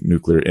distinct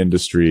nuclear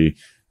industry.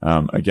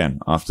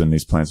 Again, often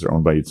these plants are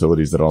owned by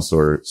utilities that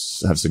also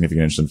have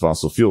significant interest in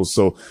fossil fuels.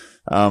 So,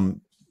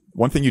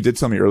 one thing you did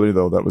tell me earlier,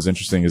 though, that was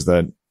interesting is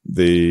that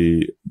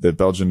the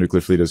Belgian nuclear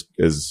fleet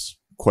is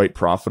quite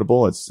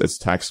profitable. It's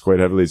taxed quite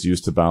heavily. It's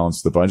used to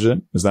balance the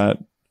budget. Is that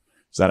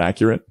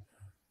accurate?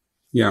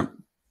 Yeah.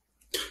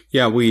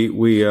 Yeah.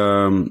 We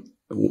don't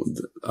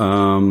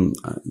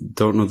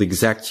know the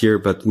exact year,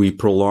 but we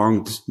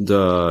prolonged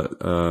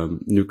the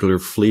nuclear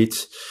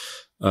fleet,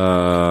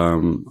 I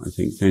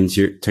think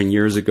 10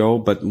 years ago.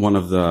 But one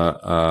of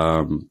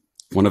the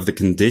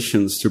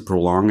conditions to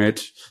prolong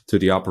it to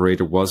the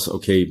operator was,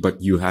 okay,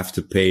 but you have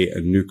to pay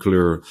a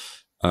nuclear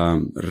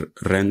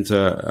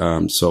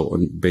rente, so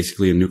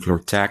basically a nuclear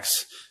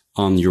tax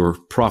on your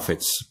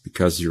profits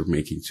because you're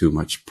making too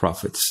much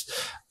profits.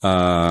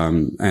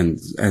 The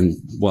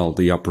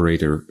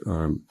operator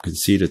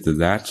conceded to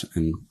that,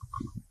 and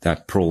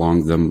that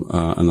prolonged them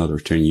another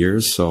 10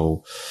 years.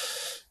 So,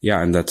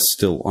 yeah, and that's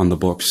still on the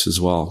books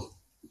as well.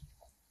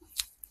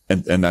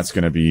 And that's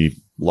going to be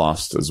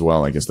lost as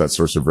well, I guess, that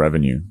source of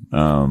revenue.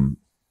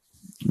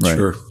 Right.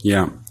 Sure.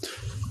 Yeah.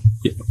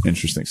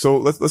 Interesting. So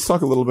let's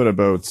talk a little bit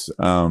about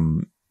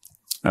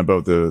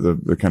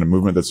the kind of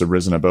movement that's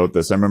arisen about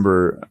this. I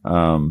remember,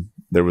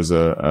 there was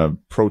a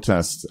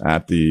protest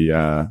at the,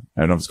 I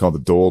don't know if it's called the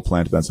Dole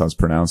plant. That's how it's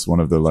pronounced. One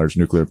of the large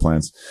nuclear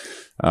plants.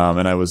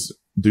 And I was,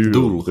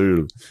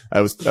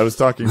 I was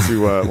talking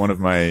to, one of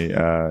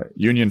my,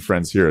 union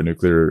friends here, a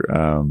nuclear,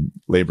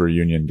 labor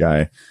union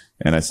guy.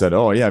 And I said,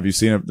 "Oh yeah, have you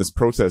seen this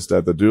protest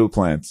at the Doel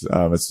plant?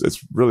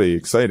 It's really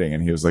exciting."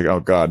 And he was like, "Oh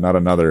God, not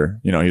another."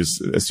 He was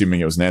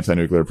assuming it was an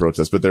anti-nuclear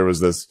protest, but there was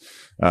this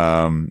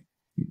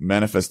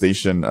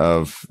manifestation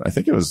of, I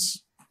think it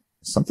was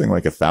something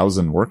like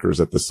 1,000 workers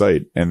at the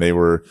site, and they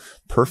were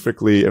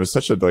it was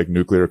such a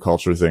nuclear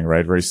culture thing,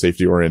 right? Very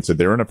safety oriented.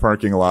 They were in a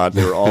parking lot.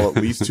 They were all at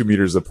least 2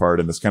 meters apart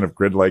in this kind of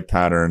grid-like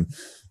pattern.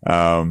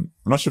 I'm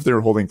not sure if they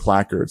were holding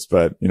placards,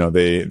 but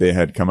they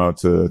had come out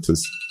to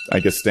I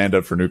guess stand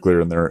up for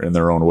nuclear in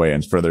their own way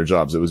and for their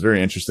jobs. It was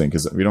very interesting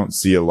because we don't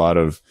see a lot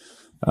of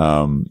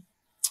I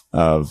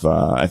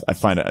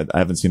find I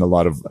haven't seen a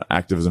lot of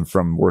activism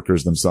from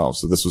workers themselves.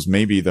 So this was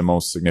maybe the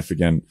most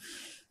significant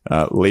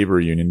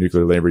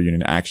nuclear labor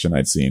union action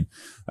I'd seen.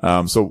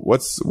 So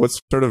what's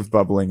sort of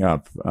bubbling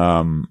up?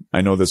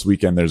 I know this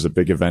weekend there's a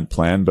big event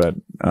planned, but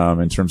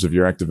in terms of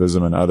your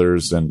activism and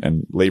others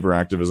and labor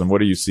activism,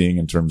 what are you seeing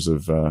in terms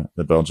of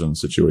the Belgian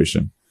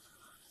situation?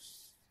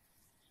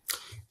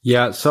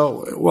 Yeah,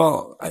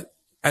 so,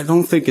 I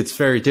don't think it's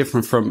very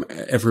different from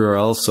everywhere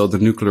else. So the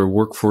nuclear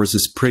workforce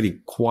is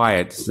pretty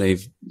quiet.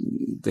 They've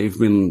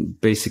been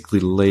basically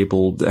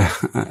labeled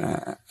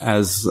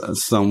as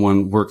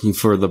someone working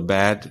for the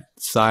bad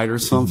side or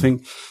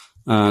something.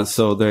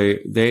 So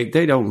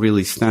they don't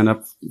really stand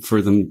up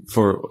for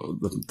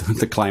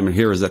the climate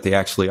heroes that they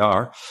actually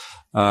are.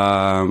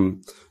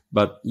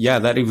 But yeah,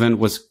 that event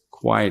was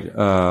quite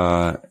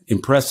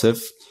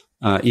impressive.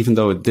 Even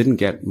though it didn't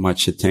get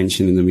much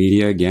attention in the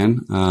media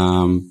again.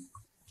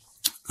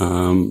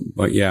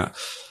 But yeah,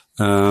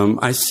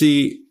 I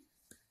see,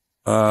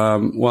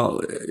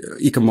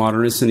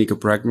 ecomodernists and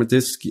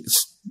ecopragmatists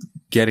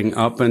getting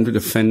up and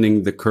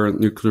defending the current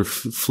nuclear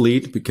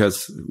fleet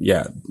because,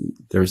 yeah,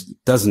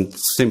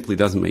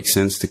 doesn't make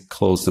sense to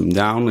close them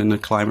down in a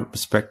climate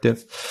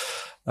perspective.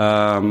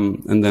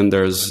 And then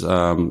there's,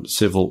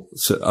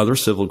 other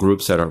civil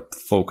groups that are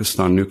focused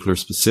on nuclear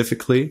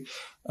specifically.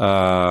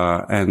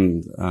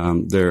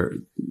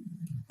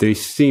 They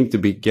seem to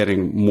be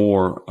getting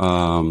more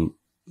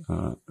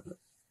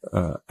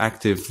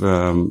active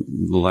the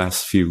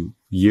last few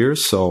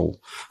years, so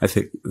I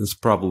think it's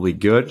probably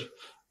good.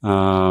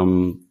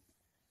 And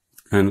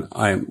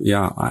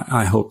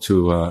I hope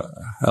to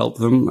help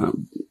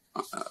them.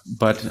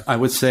 But I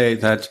would say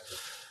that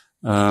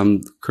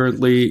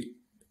currently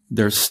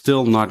they're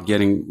still not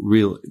getting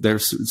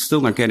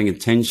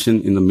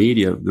attention in the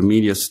media.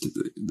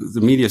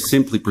 The media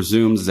simply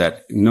presumes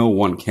that no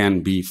one can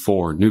be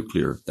for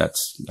nuclear.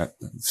 That's the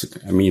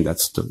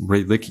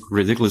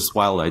ridiculous,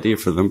 wild idea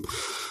for them.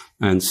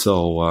 And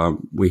so,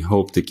 we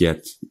hope to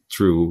get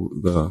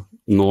through the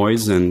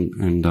noise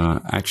and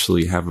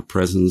actually have a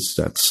presence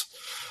that's,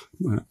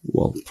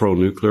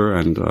 pro-nuclear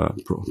and,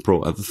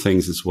 pro other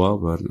things as well.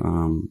 But,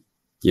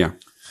 yeah.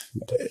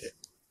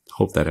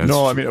 Hope that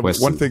answers your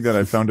question. One thing that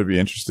I found to be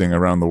interesting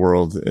around the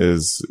world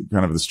is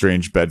kind of the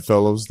strange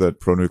bedfellows that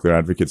pro-nuclear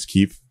advocates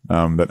keep,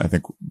 that I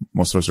think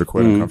most of us are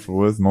quite uncomfortable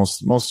with.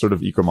 Most sort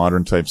of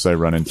eco-modern types I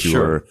run into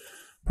are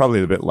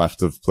probably a bit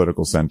left of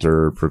political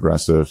center,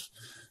 progressive.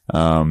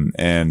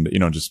 And,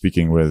 just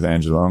speaking with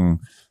Angela Ng,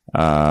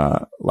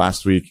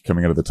 last week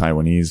coming out of the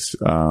Taiwanese,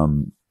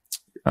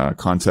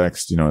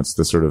 context. It's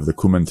the sort of the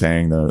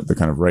Kuomintang, the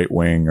kind of right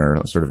wing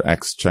or sort of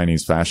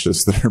ex-Chinese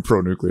fascists that are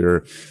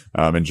pro-nuclear.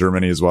 In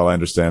Germany as well, I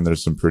understand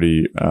there's some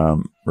pretty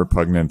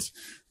repugnant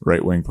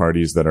right-wing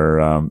parties that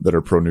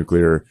are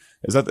pro-nuclear.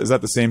 Is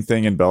that the same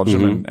thing in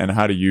Belgium? Mm-hmm. And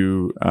how do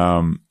you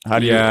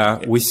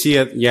we see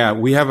it. Yeah,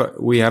 we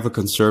have a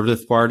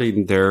conservative party,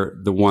 and they're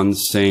the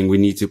ones saying we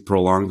need to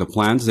prolong the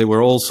plans. They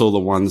were also the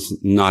ones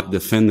not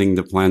defending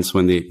the plans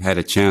when they had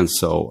a chance.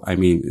 So, I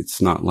mean,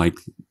 it's not like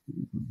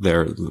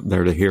they're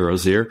the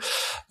heroes here.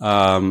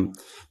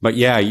 But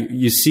yeah,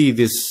 you see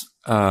this,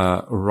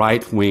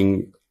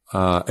 right-wing,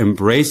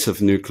 embrace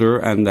of nuclear,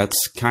 and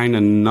that's kind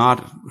of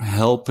not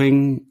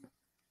helping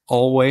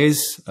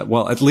always.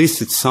 Well, at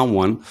least it's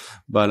someone,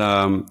 but,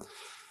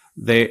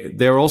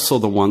 they're also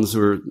the ones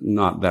who are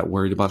not that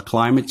worried about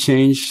climate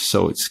change.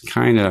 So it's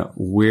kind of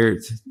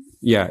weird.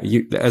 Yeah.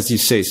 As you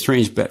say,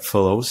 strange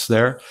bedfellows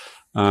there.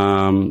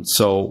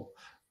 So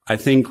I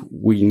think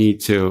we need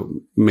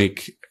to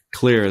make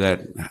clear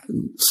that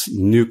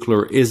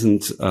nuclear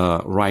isn't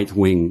a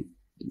right-wing,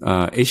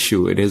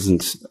 issue. It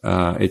isn't,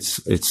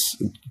 it's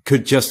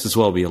could just as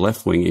well be a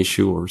left-wing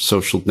issue or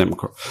social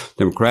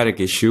democratic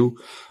issue.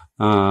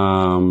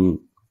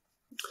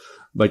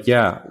 But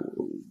yeah,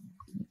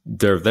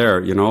 they're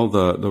there,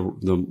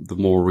 the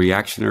more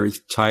reactionary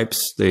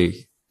types,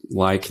 they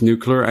like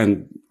nuclear,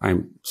 and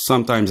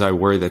sometimes I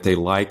worry that they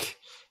like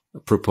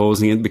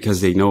proposing it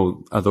because they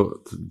know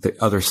the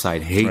other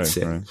side hates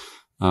it, right.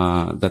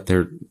 That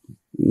they're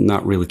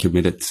not really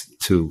committed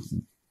to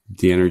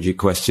the energy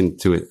question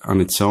to it on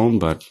its own,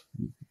 but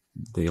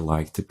they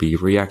like to be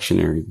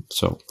reactionary.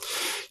 So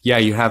yeah,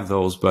 you have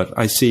those, but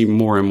I see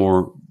more and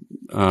more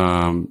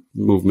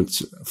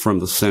movements from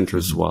the center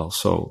as well.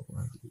 So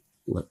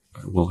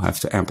we'll have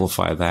to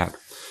amplify that.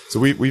 So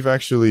we've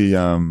actually,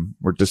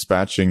 we're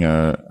dispatching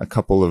a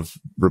couple of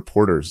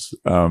reporters,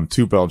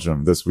 to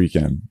Belgium this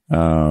weekend.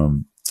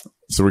 So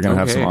we're going to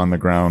have some on the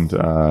ground,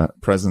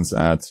 presence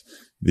at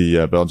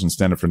the, Belgian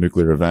Stand Up for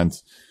Nuclear event.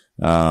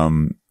 I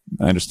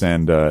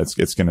understand, I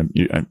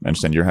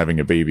understand you're having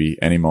a baby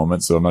any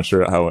moment, so I'm not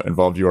sure how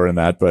involved you are in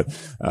that, but,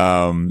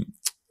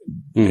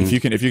 if you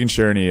can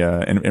share any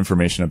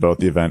information about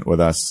the event with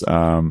us,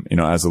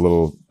 as a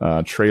little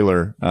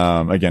trailer.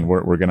 Again,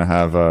 we're going to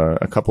have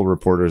a couple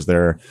reporters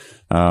there,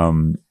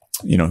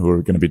 who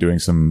are going to be doing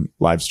some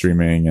live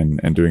streaming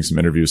and doing some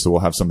interviews. So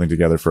we'll have something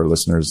together for our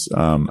listeners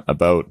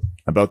about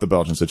the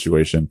Belgian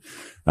situation.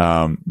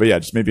 But yeah,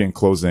 just maybe in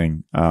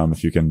closing,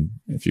 if you can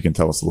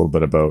tell us a little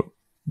bit about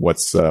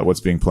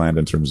what's being planned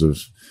in terms of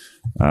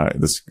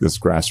this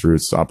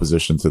grassroots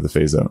opposition to the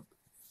phase out.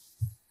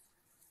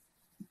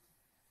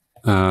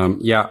 So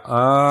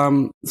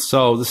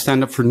the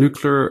Stand Up for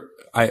Nuclear,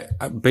 I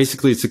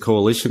basically it's a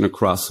coalition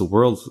across the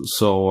world.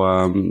 So,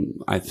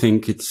 I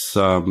think it's,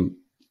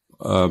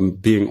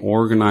 being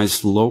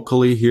organized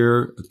locally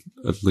here,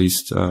 at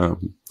least,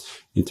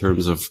 in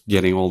terms of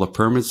getting all the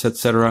permits,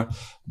 etc.,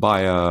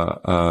 by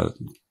a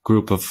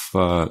group of,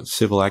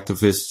 civil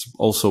activists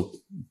also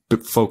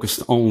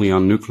focused only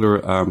on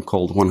nuclear,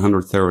 called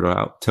 100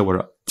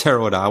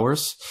 terawatt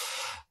hours.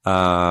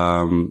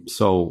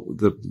 So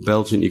the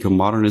Belgian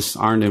Ecomodernists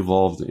aren't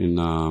involved in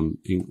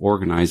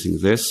organizing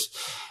this.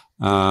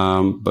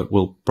 But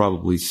we'll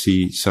probably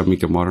see some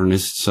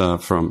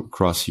Ecomodernists, from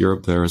across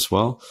Europe there as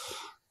well.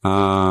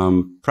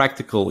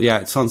 Practical. Yeah,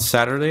 it's on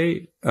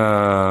Saturday.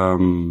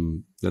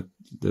 The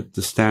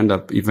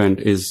stand-up event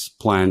is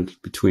planned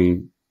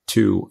between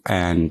 2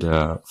 and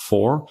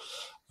 4.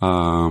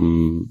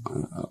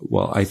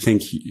 Well, I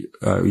think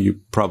you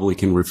probably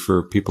can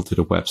refer people to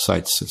the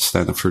websites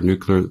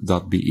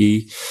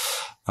standupfornuclear.be.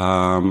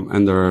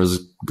 And there's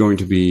going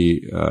to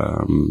be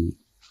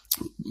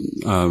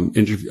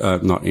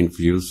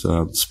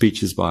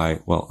speeches by,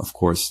 well, of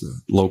course,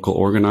 the local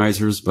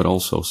organizers, but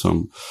also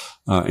some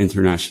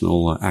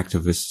international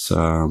activists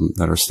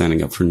that are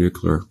standing up for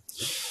nuclear.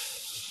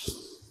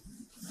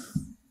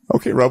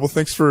 Okay, Rob. Well,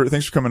 thanks for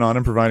coming on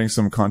and providing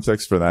some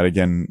context for that.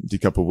 Again,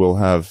 Decouple will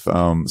have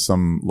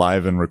some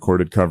live and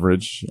recorded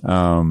coverage.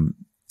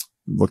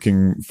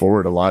 Looking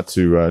forward a lot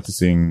to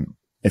seeing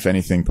if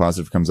anything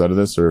positive comes out of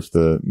this, or if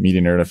the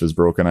media narrative is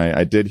broken.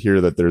 I did hear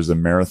that there's a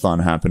marathon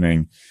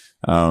happening,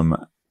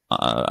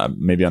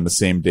 maybe on the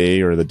same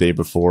day or the day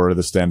before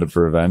the Stand Up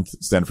for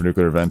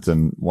Nuclear event,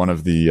 and one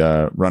of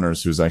the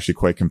runners, who's actually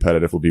quite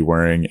competitive, will be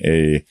wearing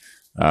a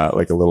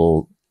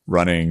little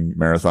running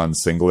marathon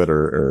singlet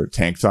or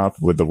tank top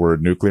with the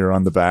word nuclear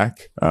on the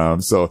back.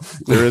 So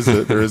there is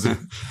a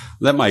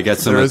that might get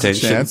some attention. There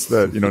is a chance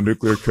that,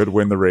 nuclear could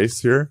win the race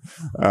here.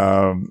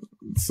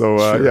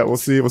 Sure. Yeah, we'll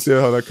see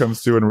how that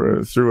comes through,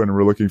 and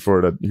we're looking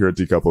forward here at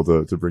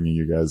Decouple to bringing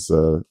you guys,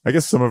 I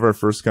guess some of our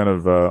first kind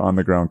of, on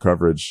the ground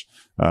coverage.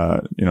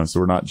 So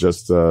we're not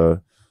just,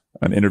 an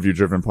interview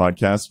driven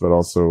podcast, but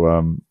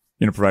also,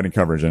 providing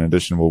coverage. In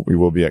addition, we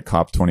will be at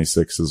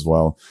COP26 as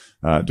well,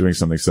 doing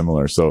something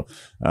similar. So,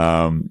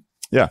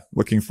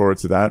 looking forward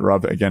to that.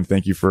 Rob, again,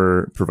 thank you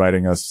for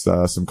providing us,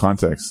 some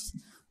context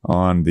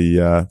on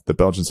the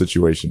Belgian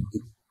situation.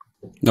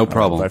 No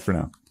problem. Bye for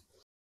now.